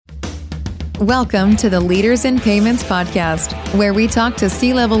Welcome to the Leaders in Payments podcast, where we talk to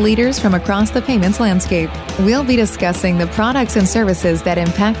C-level leaders from across the payments landscape. We'll be discussing the products and services that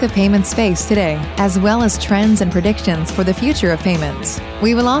impact the payment space today, as well as trends and predictions for the future of payments.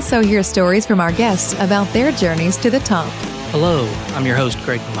 We will also hear stories from our guests about their journeys to the top. Hello, I'm your host,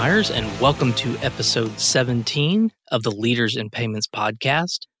 Greg Myers, and welcome to episode 17 of the Leaders in Payments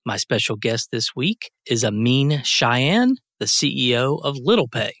podcast. My special guest this week is Amin Cheyenne, the CEO of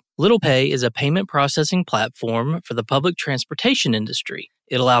LittlePay. LittlePay is a payment processing platform for the public transportation industry.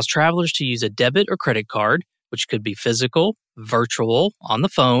 It allows travelers to use a debit or credit card, which could be physical, virtual, on the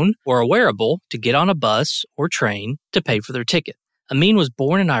phone, or a wearable to get on a bus or train to pay for their ticket. Amin was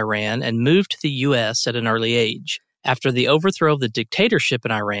born in Iran and moved to the U.S. at an early age. After the overthrow of the dictatorship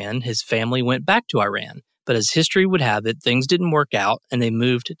in Iran, his family went back to Iran. But as history would have it, things didn't work out and they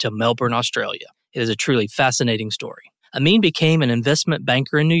moved to Melbourne, Australia. It is a truly fascinating story. Amin became an investment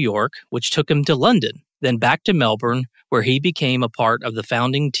banker in New York, which took him to London, then back to Melbourne, where he became a part of the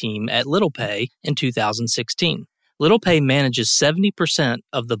founding team at LittlePay in 2016. LittlePay manages 70%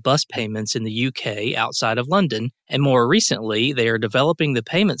 of the bus payments in the UK outside of London, and more recently, they are developing the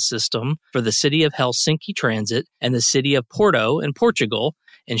payment system for the city of Helsinki Transit and the city of Porto in Portugal,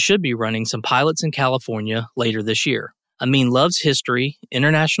 and should be running some pilots in California later this year. Amin loves history,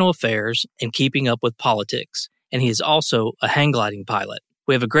 international affairs, and keeping up with politics, and he is also a hang gliding pilot.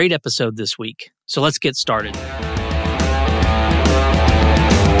 We have a great episode this week, so let's get started.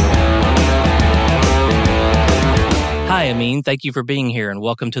 Hi, Amin. Thank you for being here, and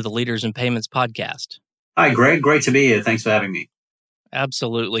welcome to the Leaders in Payments podcast. Hi, Greg. Great to be here. Thanks for having me.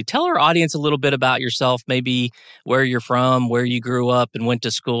 Absolutely. Tell our audience a little bit about yourself, maybe where you're from, where you grew up and went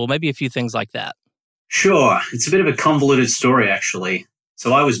to school, maybe a few things like that. Sure. It's a bit of a convoluted story, actually.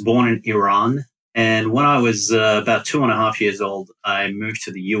 So I was born in Iran, and when I was about 2.5 years old, I moved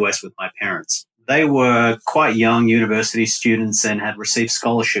to the US with my parents. They were quite young university students and had received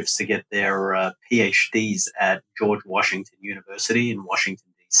scholarships to get their PhDs at George Washington University in Washington,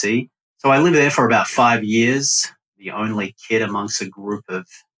 D.C. So I lived there for about 5 years, the only kid amongst a group of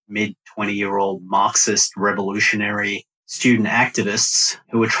mid-20-year-old Marxist revolutionary student activists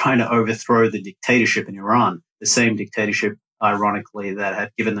who were trying to overthrow the dictatorship in Iran, the same dictatorship, ironically, that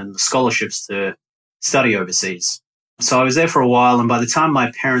had given them the scholarships to study overseas. So I was there for a while, and by the time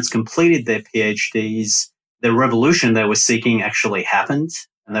my parents completed their PhDs, the revolution they were seeking actually happened,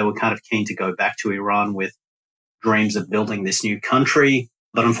 and they were kind of keen to go back to Iran with dreams of building this new country.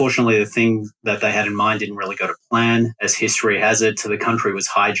 But unfortunately, the thing that they had in mind didn't really go to plan. As history has it, the country was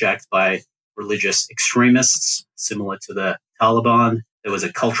hijacked by religious extremists, similar to the Taliban. There was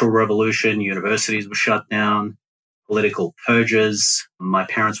a cultural revolution, universities were shut down, political purges. My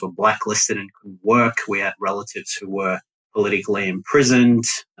parents were blacklisted and couldn't work. We had relatives who were politically imprisoned.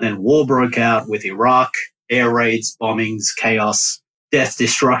 Then war broke out with Iraq, air raids, bombings, chaos, death,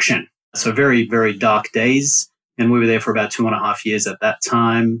 destruction. So very, very dark days. And we were there for about 2.5 years at that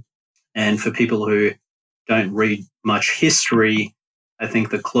time. And for people who don't read much history, I think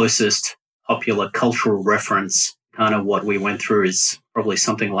the closest popular cultural reference, kind of what we went through, is probably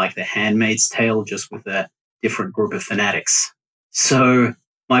something like The Handmaid's Tale, just with a different group of fanatics. So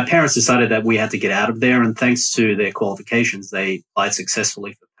my parents decided that we had to get out of there, and thanks to their qualifications, they applied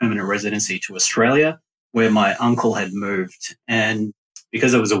successfully for permanent residency to Australia, where my uncle had moved. And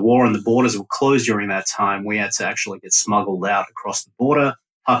because there was a war and the borders were closed during that time, we had to actually get smuggled out across the border,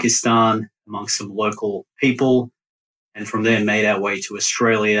 Pakistan, amongst some local people, and from there made our way to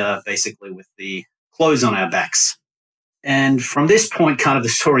Australia, basically with the clothes on our backs. And from this point, kind of the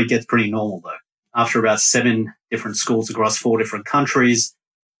story gets pretty normal, though. After about 7 different schools across 4 different countries,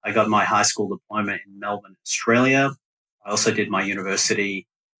 I got my high school diploma in Melbourne, Australia. I also did my university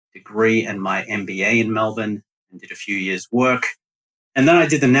degree and my MBA in Melbourne and did a few years' work. And then I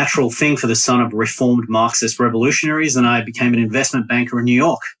did the natural thing for the son of reformed Marxist revolutionaries, and I became an investment banker in New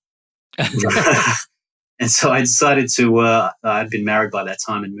York. And so I decided to, I'd been married by that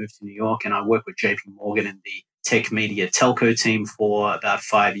time and moved to New York, and I worked with JP Morgan in the tech media telco team for about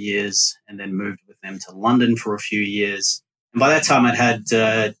 5 years, and then moved with them to London for a few years. And by that time, I'd had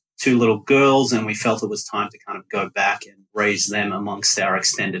 2 little girls, and we felt it was time to kind of go back and raise them amongst our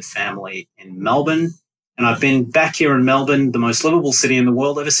extended family in Melbourne. And I've been back here in Melbourne, the most livable city in the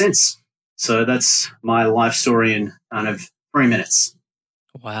world, ever since. So that's my life story in kind of 3 minutes.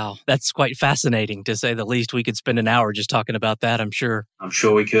 Wow, that's quite fascinating, to say the least. We could spend an hour just talking about that, I'm sure. I'm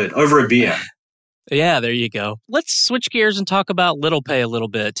sure we could, over a beer. Yeah, there you go. Let's switch gears and talk about LittlePay a little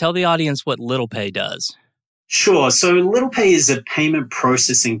bit. Tell the audience what LittlePay does. Sure. So LittlePay is a payment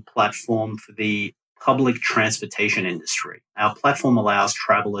processing platform for the public transportation industry. Our platform allows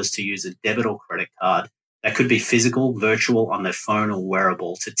travelers to use a debit or credit card that could be physical, virtual, on their phone or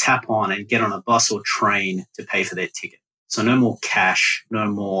wearable to tap on and get on a bus or train to pay for their ticket. So no more cash, no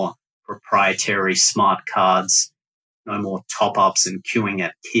more proprietary smart cards, no more top-ups and queuing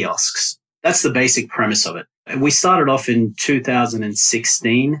at kiosks. That's the basic premise of it. We started off in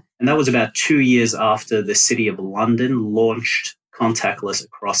 2016, and that was about 2 years after the City of London launched contactless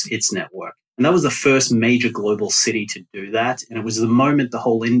across its network. And that was the first major global city to do that. And it was the moment the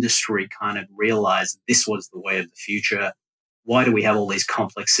whole industry kind of realized this was the way of the future. Why do we have all these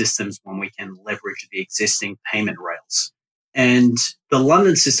complex systems when we can leverage the existing payment rails? And the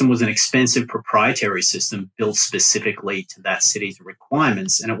London system was an expensive proprietary system built specifically to that city's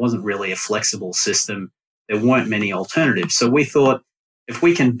requirements. And it wasn't really a flexible system. There weren't many alternatives. So we thought if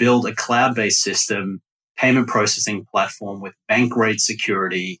we can build a cloud-based system, payment processing platform with bank-grade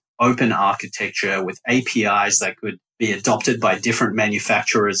security, open architecture with APIs that could be adopted by different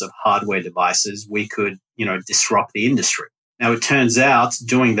manufacturers of hardware devices, we could, disrupt the industry. Now, it turns out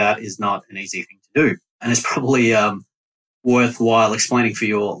doing that is not an easy thing to do. And it's probably worthwhile explaining for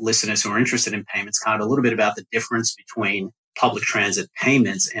your listeners who are interested in payments kind of a little bit about the difference between public transit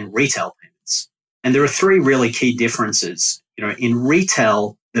payments and retail payments. And there are three really key differences. In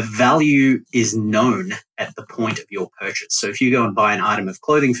retail, the value is known at the point of your purchase. So if you go and buy an item of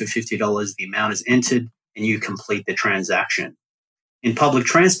clothing for $50, the amount is entered and you complete the transaction. In public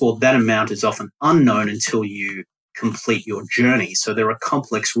transport, that amount is often unknown until you complete your journey. So there are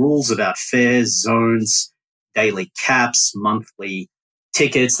complex rules about fares, zones, daily caps, monthly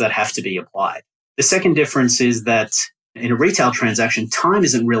tickets that have to be applied. The second difference is that in a retail transaction, time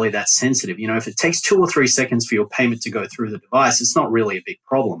isn't really that sensitive. If it takes 2 or 3 seconds for your payment to go through the device, it's not really a big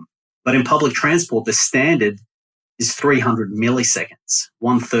problem. But in public transport, the standard is 300 milliseconds,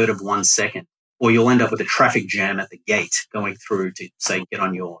 1/3 of 1 second, or you'll end up with a traffic jam at the gate going through to, say, get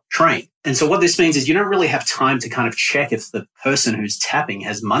on your train. And so what this means is you don't really have time to kind of check if the person who's tapping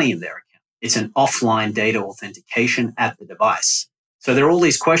has money in their account. It's an offline data authentication at the device. So there are all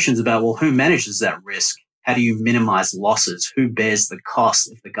these questions about, well, who manages that risk? How do you minimize losses? Who bears the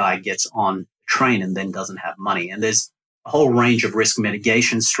cost if the guy gets on the train and then doesn't have money? And there's a whole range of risk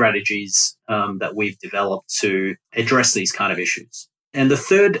mitigation strategies that we've developed to address these kind of issues. And the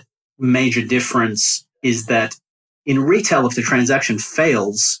third major difference is that in retail, if the transaction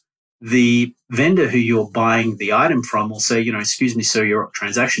fails, the vendor who you're buying the item from will say, excuse me, sir, your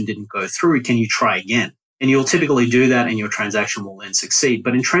transaction didn't go through. Can you try again? And you'll typically do that and your transaction will then succeed.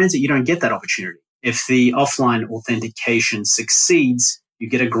 But in transit, you don't get that opportunity. If the offline authentication succeeds, you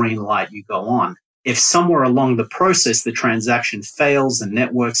get a green light, you go on. If somewhere along the process, the transaction fails, the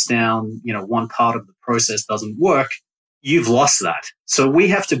network's down, one part of the process doesn't work, you've lost that. So we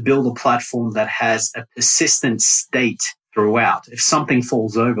have to build a platform that has a persistent state throughout. If something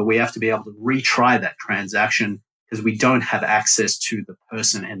falls over, we have to be able to retry that transaction because we don't have access to the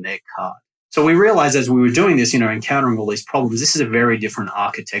person and their card. So we realized as we were doing this, encountering all these problems, this is a very different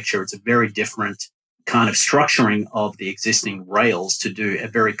architecture. It's a very different kind of structuring of the existing rails to do a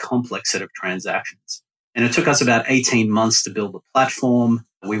very complex set of transactions. And it took us about 18 months to build the platform.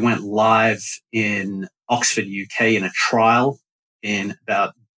 We went live in Oxford, UK in a trial in about,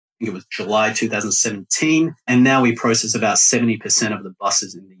 I think it was July 2017. And now we process about 70% of the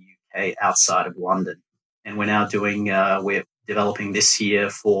buses in the UK outside of London. And we're now we're developing this year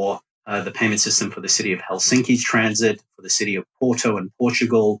for the payment system for the city of Helsinki's transit, for the city of Porto in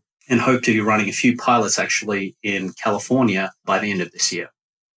Portugal, and hope to be running a few pilots actually in California by the end of this year.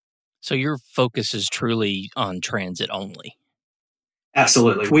 So your focus is truly on transit only?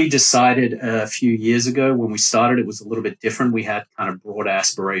 Absolutely. We decided a few years ago when we started, it was a little bit different. We had kind of broad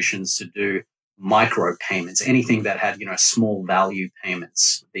aspirations to do micro payments, anything that had, small value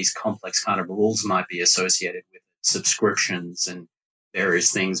payments. These complex kind of rules might be associated with subscriptions and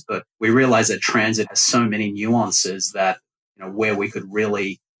various things. But we realized that transit has so many nuances that, where we could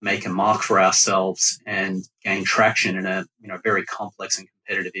really make a mark for ourselves and gain traction in a, very complex and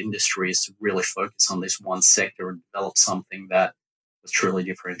competitive industry is to really focus on this one sector and develop something that was truly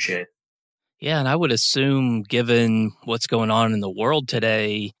differentiated. Yeah, and I would assume, given what's going on in the world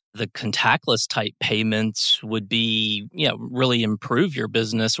today, the contactless type payments would be, really improve your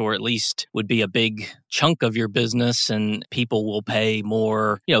business, or at least would be a big chunk of your business, and people will pay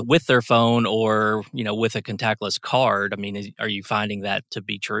more, with their phone or, with a contactless card. I mean, are you finding that to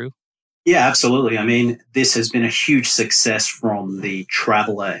be true? Yeah, absolutely. I mean, this has been a huge success from the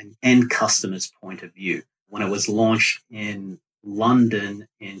traveler and end customer's point of view. When it was launched in London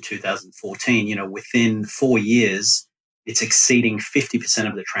in 2014, within 4 years, it's exceeding 50%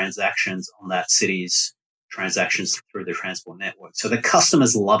 of the transactions on that city's transactions through the transport network. So the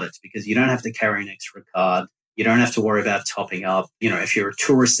customers love it because you don't have to carry an extra card. You don't have to worry about topping up. If you're a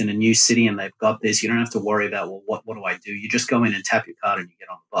tourist in a new city and they've got this, you don't have to worry about, well, what do I do? You just go in and tap your card and you get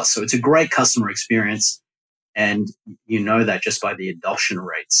on the bus. So it's a great customer experience. And you know that just by the adoption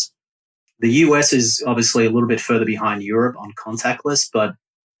rates. The US is obviously a little bit further behind Europe on contactless, but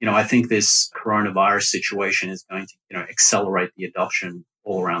I think this coronavirus situation is going to accelerate the adoption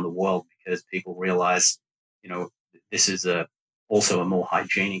all around the world because people realize this is also a more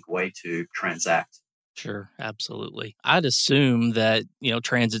hygienic way to transact. Sure, absolutely. I'd assume that,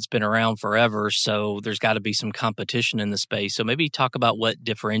 transit's been around forever, so there's got to be some competition in the space. So maybe talk about what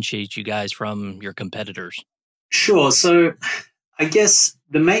differentiates you guys from your competitors. Sure. So I guess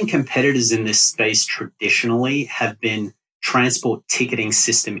the main competitors in this space traditionally have been transport ticketing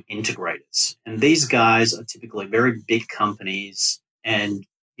system integrators. And these guys are typically very big companies and,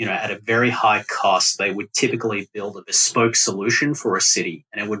 at a very high cost, they would typically build a bespoke solution for a city.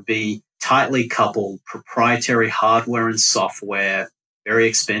 And it would be tightly coupled proprietary hardware and software, very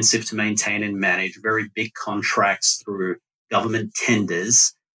expensive to maintain and manage, very big contracts through government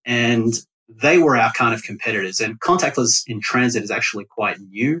tenders. And they were our kind of competitors. And contactless in transit is actually quite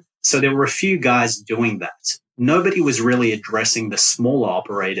new. So there were a few guys doing that. Nobody was really addressing the smaller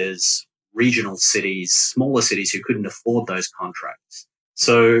operators, regional cities, smaller cities who couldn't afford those contracts.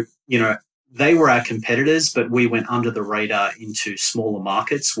 So, they were our competitors, but we went under the radar into smaller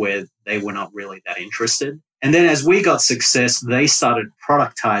markets where they were not really that interested. And then as we got success, they started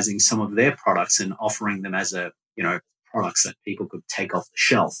productizing some of their products and offering them as products that people could take off the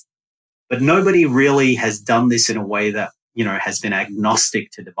shelf. But nobody really has done this in a way that, has been agnostic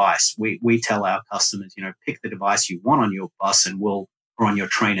to device. We tell our customers, pick the device you want on your bus or on your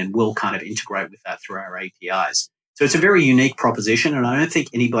train, and we'll kind of integrate with that through our APIs. So it's a very unique proposition, and I don't think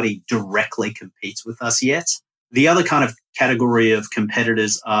anybody directly competes with us yet. The other kind of category of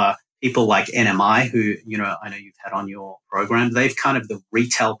competitors are people like NMI, who, I know you've had on your program. They've kind of the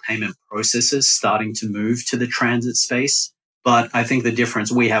retail payment processors starting to move to the transit space. But I think the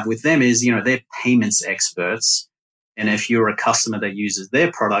difference we have with them is, they're payments experts. And if you're a customer that uses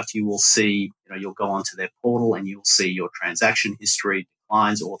their product, you will see, you'll go onto their portal and you'll see your transaction history,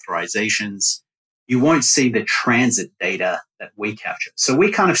 declines, authorizations. You won't see the transit data that we capture. So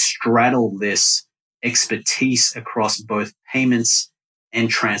we kind of straddle this expertise across both payments and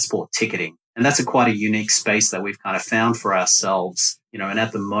transport ticketing. And that's quite a unique space that we've kind of found for ourselves, and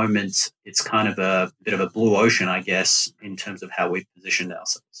at the moment, it's kind of a bit of a blue ocean, I guess, in terms of how we've positioned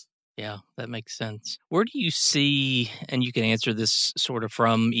ourselves. Yeah, that makes sense. Where do you see, and you can answer this sort of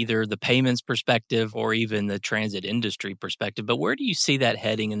from either the payments perspective or even the transit industry perspective, but where do you see that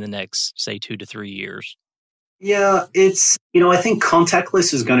heading in the next, say, 2 to 3 years? Yeah, it's, I think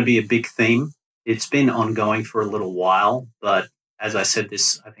contactless is going to be a big theme. It's been ongoing for a little while, but as I said,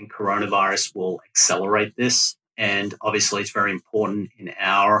 I think coronavirus will accelerate this. And obviously, it's very important in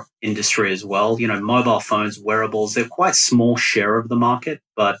our industry as well. Mobile phones, wearables, they're quite small share of the market,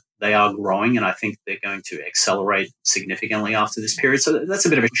 but they are growing. And I think they're going to accelerate significantly after this period. So that's a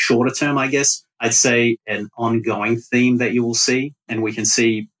bit of a shorter term, I guess. I'd say an ongoing theme that you will see. And we can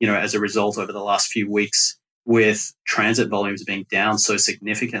see, as a result over the last few weeks, with transit volumes being down so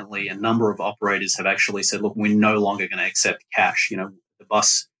significantly, a number of operators have actually said, look, we're no longer going to accept cash. The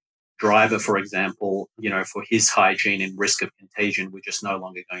bus driver, for example, for his hygiene and risk of contagion, we're just no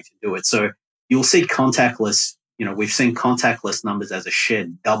longer going to do it. So you'll see contactless, we've seen contactless numbers as a share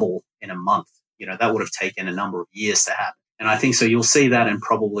double in a month. That would have taken a number of years to happen. And I think so you'll see that, and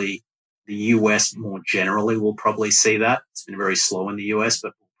probably the US more generally will probably see that. It's been very slow in the US,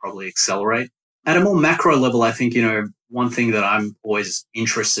 but will probably accelerate. At a more macro level, I think, one thing that I'm always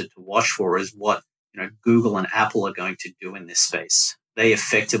interested to watch for is what, Google and Apple are going to do in this space. They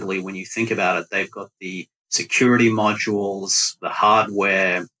effectively, when you think about it, they've got the security modules, the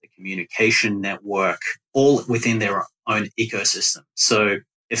hardware, the communication network, all within their own ecosystem. So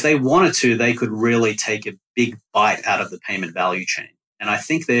if they wanted to, they could really take a big bite out of the payment value chain. And I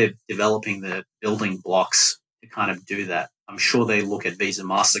think they're developing the building blocks to kind of do that. I'm sure they look at Visa,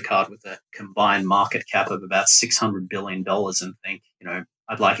 MasterCard with a combined market cap of about $600 billion and think,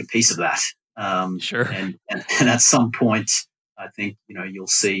 I'd like a piece of that. Sure. And at some point, I think,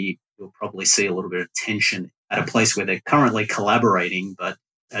 you'll probably see a little bit of tension at a place where they're currently collaborating. But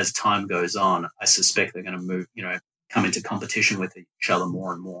as time goes on, I suspect they're going to move, come into competition with each other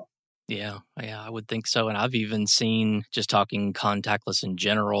more and more. Yeah, I would think so. And I've even seen, just talking contactless in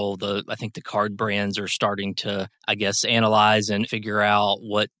general, I think the card brands are starting to, I guess, analyze and figure out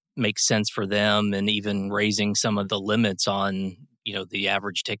what makes sense for them and even raising some of the limits on, the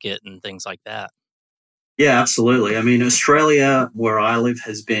average ticket and things like that. Yeah, absolutely. I mean, Australia, where I live,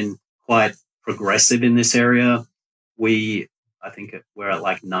 has been quite progressive in this area. I think we're at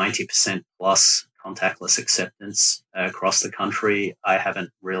like 90% plus contactless acceptance across the country. I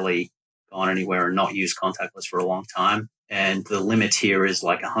haven't really gone anywhere and not used contactless for a long time. And the limit here is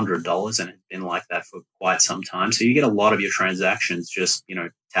like $100, and it's been like that for quite some time. So you get a lot of your transactions just,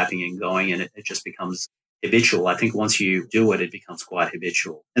 tapping and going, and it just becomes habitual. I think once you do it, it becomes quite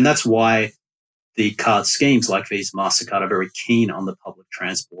habitual. And that's why the card schemes like Visa, MasterCard are very keen on the public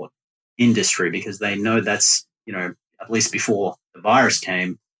transport industry, because they know that's, at least before the virus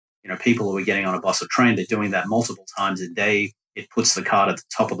came, people who are getting on a bus or train, they're doing that multiple times a day. It puts the card at the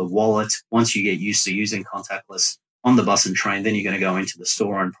top of the wallet. Once you get used to using contactless on the bus and train, then you're going to go into the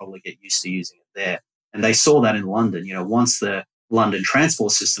store and probably get used to using it there. And they saw that in London. Once the London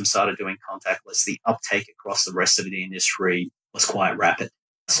transport system started doing contactless, the uptake across the rest of the industry was quite rapid.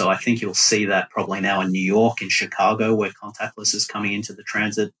 So I think you'll see that probably now in New York, in Chicago, where contactless is coming into the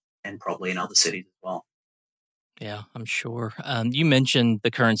transit, and probably in other cities as well. Yeah, I'm sure. You mentioned the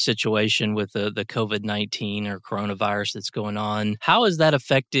current situation with the COVID-19 or coronavirus that's going on. How has that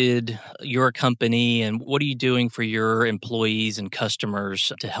affected your company, and what are you doing for your employees and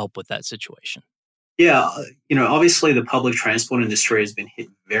customers to help with that situation? Yeah, obviously the public transport industry has been hit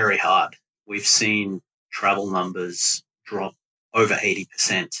very hard. We've seen travel numbers drop over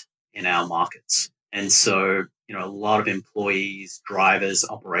 80% in our markets. And so, a lot of employees, drivers,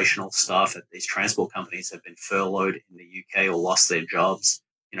 operational staff at these transport companies have been furloughed in the UK or lost their jobs.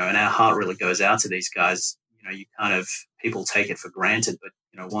 And our heart really goes out to these guys. People take it for granted, but,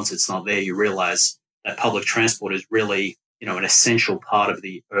 once it's not there, you realize that public transport is really, an essential part of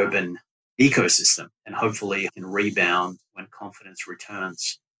the urban ecosystem, and hopefully it can rebound when confidence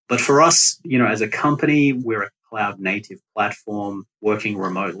returns. But for us, as a company, we're a cloud native platform. Working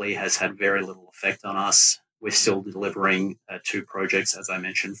remotely has had very little effect on us. We're still delivering 2 projects, as I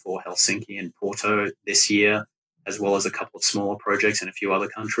mentioned, for Helsinki and Porto this year, as well as a couple of smaller projects in a few other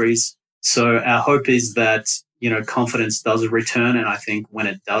countries. So our hope is that, confidence does return. And I think when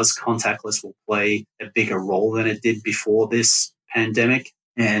it does, contactless will play a bigger role than it did before this pandemic.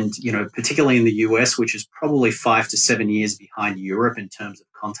 And, particularly in the US, which is probably 5 to 7 years behind Europe in terms of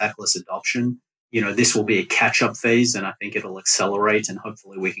contactless adoption, this will be a catch-up phase, and I think it'll accelerate, and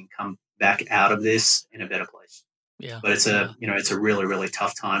hopefully we can come back out of this in a better place. Yeah. But it's a really, really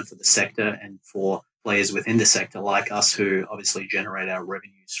tough time for the sector and for players within the sector like us, who obviously generate our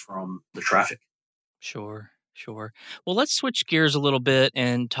revenues from the traffic. Sure. Well, let's switch gears a little bit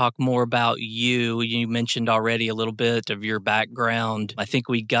and talk more about you. You mentioned already a little bit of your background. I think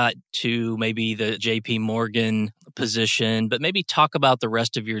we got to maybe the JP Morgan position, but maybe talk about the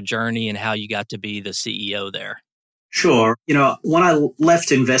rest of your journey and how you got to be the CEO there. Sure. When I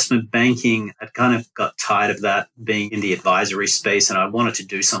left investment banking, I kind of got tired of that, being in the advisory space, and I wanted to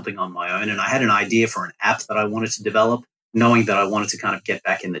do something on my own. And I had an idea for an app that I wanted to develop, knowing that I wanted to kind of get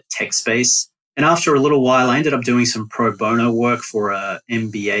back in the tech space. And after a little while, I ended up doing some pro bono work for a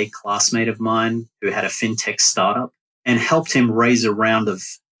MBA classmate of mine who had a fintech startup, and helped him raise a round of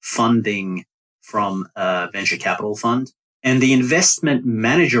funding from a venture capital fund. And the investment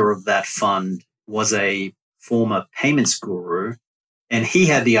manager of that fund was a former payments guru, and he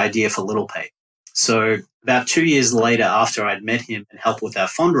had the idea for LittlePay. So about 2 years later, after I'd met him and helped with our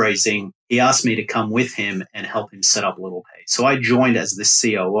fundraising, he asked me to come with him and help him set up LittlePay. So I joined as the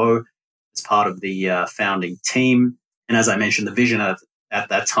COO, as part of the founding team. And as I mentioned, the vision at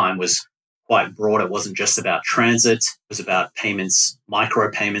that time was quite broad. It wasn't just about transit. It was about payments,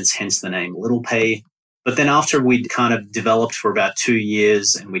 micropayments, hence the name LittlePay. But then after we'd kind of developed for about 2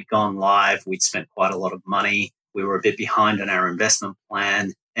 years and we'd gone live, we'd spent quite a lot of money. We were a bit behind on our investment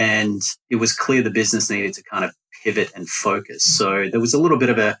plan, and it was clear the business needed to kind of pivot and focus. So there was a little bit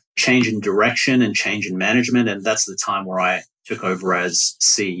of a change in direction and change in management. And that's the time where I took over as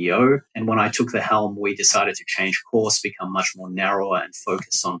CEO. And when I took the helm, we decided to change course, become much more narrower and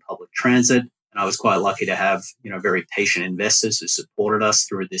focus on public transit. And I was quite lucky to have, very patient investors who supported us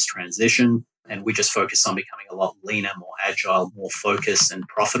through this transition. And we just focused on becoming a lot leaner, more agile, more focused and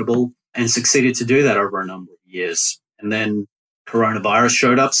profitable, and succeeded to do that over a number of years. And then coronavirus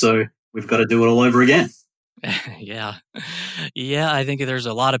showed up, so we've got to do it all over again. Yeah, I think there's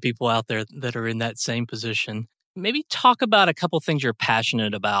a lot of people out there that are in that same position. Maybe talk about a couple things you're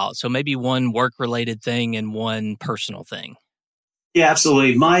passionate about. So maybe one work-related thing and one personal thing. Yeah,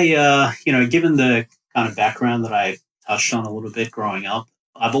 absolutely. My, given the kind of background that I touched on a little bit growing up,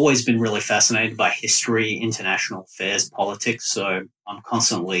 I've always been really fascinated by history, international affairs, politics. So I'm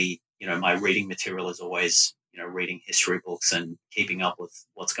constantly, my reading material is always, reading history books and keeping up with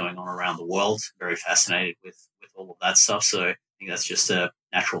what's going on around the world. Very fascinated with all of that stuff. So I think that's just a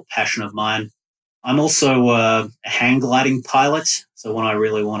natural passion of mine. I'm also a hang gliding pilot. So when I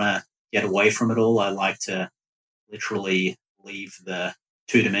really want to get away from it all, I like to literally leave the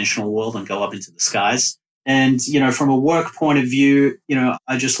two-dimensional world and go up into the skies. And, from a work point of view,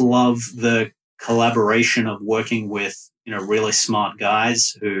 I just love the collaboration of working with, really smart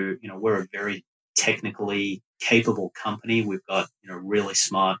guys who, we're a very technically capable company. We've got, really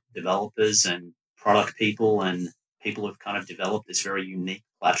smart developers and product people and people who've kind of developed this very unique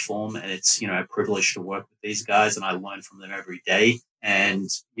platform. And it's, a privilege to work with these guys, and I learn from them every day. And,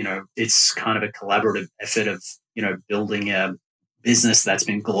 it's kind of a collaborative effort of, building a business that's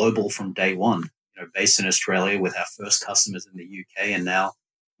been global from day one. Based in Australia with our first customers in the UK, and now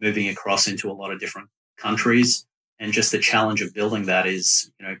moving across into a lot of different countries. And just the challenge of building that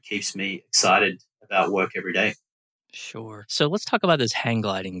is, keeps me excited about work every day. Sure. So let's talk about this hang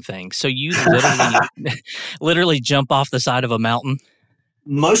gliding thing. So you literally jump off the side of a mountain?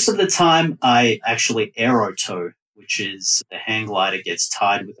 Most of the time, I actually aerotow, which is the hang glider gets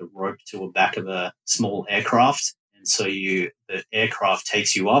tied with a rope to the back of a small aircraft. And so the aircraft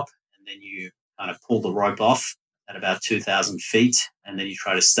takes you up, and then you kind of pull the rope off at about 2,000 feet, and then you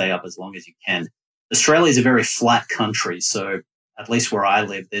try to stay up as long as you can. Australia is a very flat country, so at least where I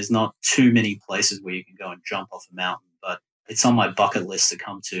live, there's not too many places where you can go and jump off a mountain, but it's on my bucket list to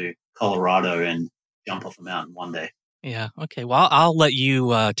come to Colorado and jump off a mountain one day. Yeah. Okay. Well, I'll let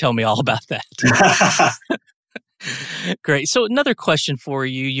you tell me all about that. Great. So another question for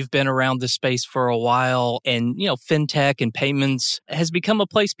you. You've been around this space for a while, and, fintech and payments has become a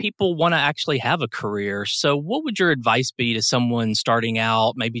place people want to actually have a career. So what would your advice be to someone starting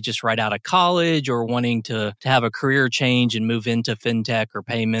out, maybe just right out of college or wanting to have a career change and move into fintech or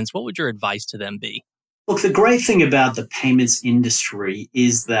payments? What would your advice to them be? Look, the great thing about the payments industry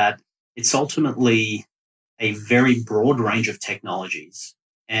is that it's ultimately a very broad range of technologies,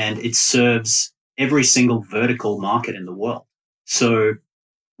 and it serves every single vertical market in the world. So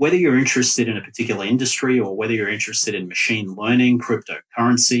whether you're interested in a particular industry or whether you're interested in machine learning,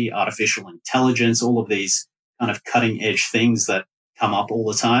 cryptocurrency, artificial intelligence, all of these kind of cutting edge things that come up all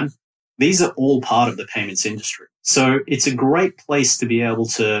the time, these are all part of the payments industry. So it's a great place to be able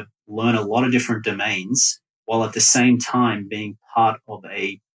to learn a lot of different domains while at the same time being part of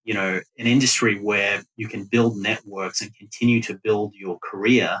an industry where you can build networks and continue to build your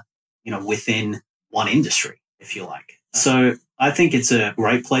career, within one industry, if you like. So I think it's a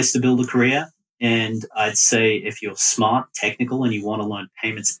great place to build a career. And I'd say if you're smart, technical, and you want to learn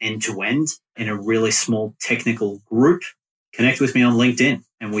payments end to end in a really small technical group, connect with me on LinkedIn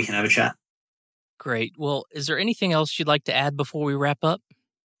and we can have a chat. Great. Well, is there anything else you'd like to add before we wrap up?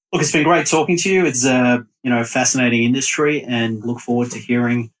 Look, it's been great talking to you. It's a fascinating industry, and look forward to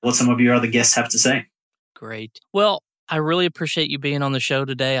hearing what some of your other guests have to say. Great. Well, I really appreciate you being on the show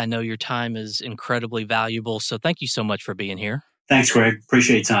today. I know your time is incredibly valuable, so thank you so much for being here. Thanks, Greg.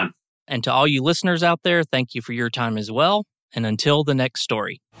 Appreciate your time. And to all you listeners out there, thank you for your time as well. And until the next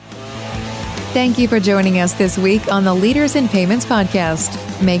story. Thank you for joining us this week on the Leaders in Payments podcast.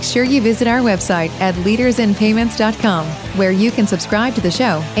 Make sure you visit our website at leadersinpayments.com, where you can subscribe to the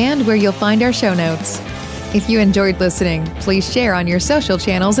show and where you'll find our show notes. If you enjoyed listening, please share on your social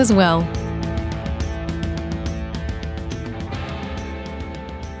channels as well.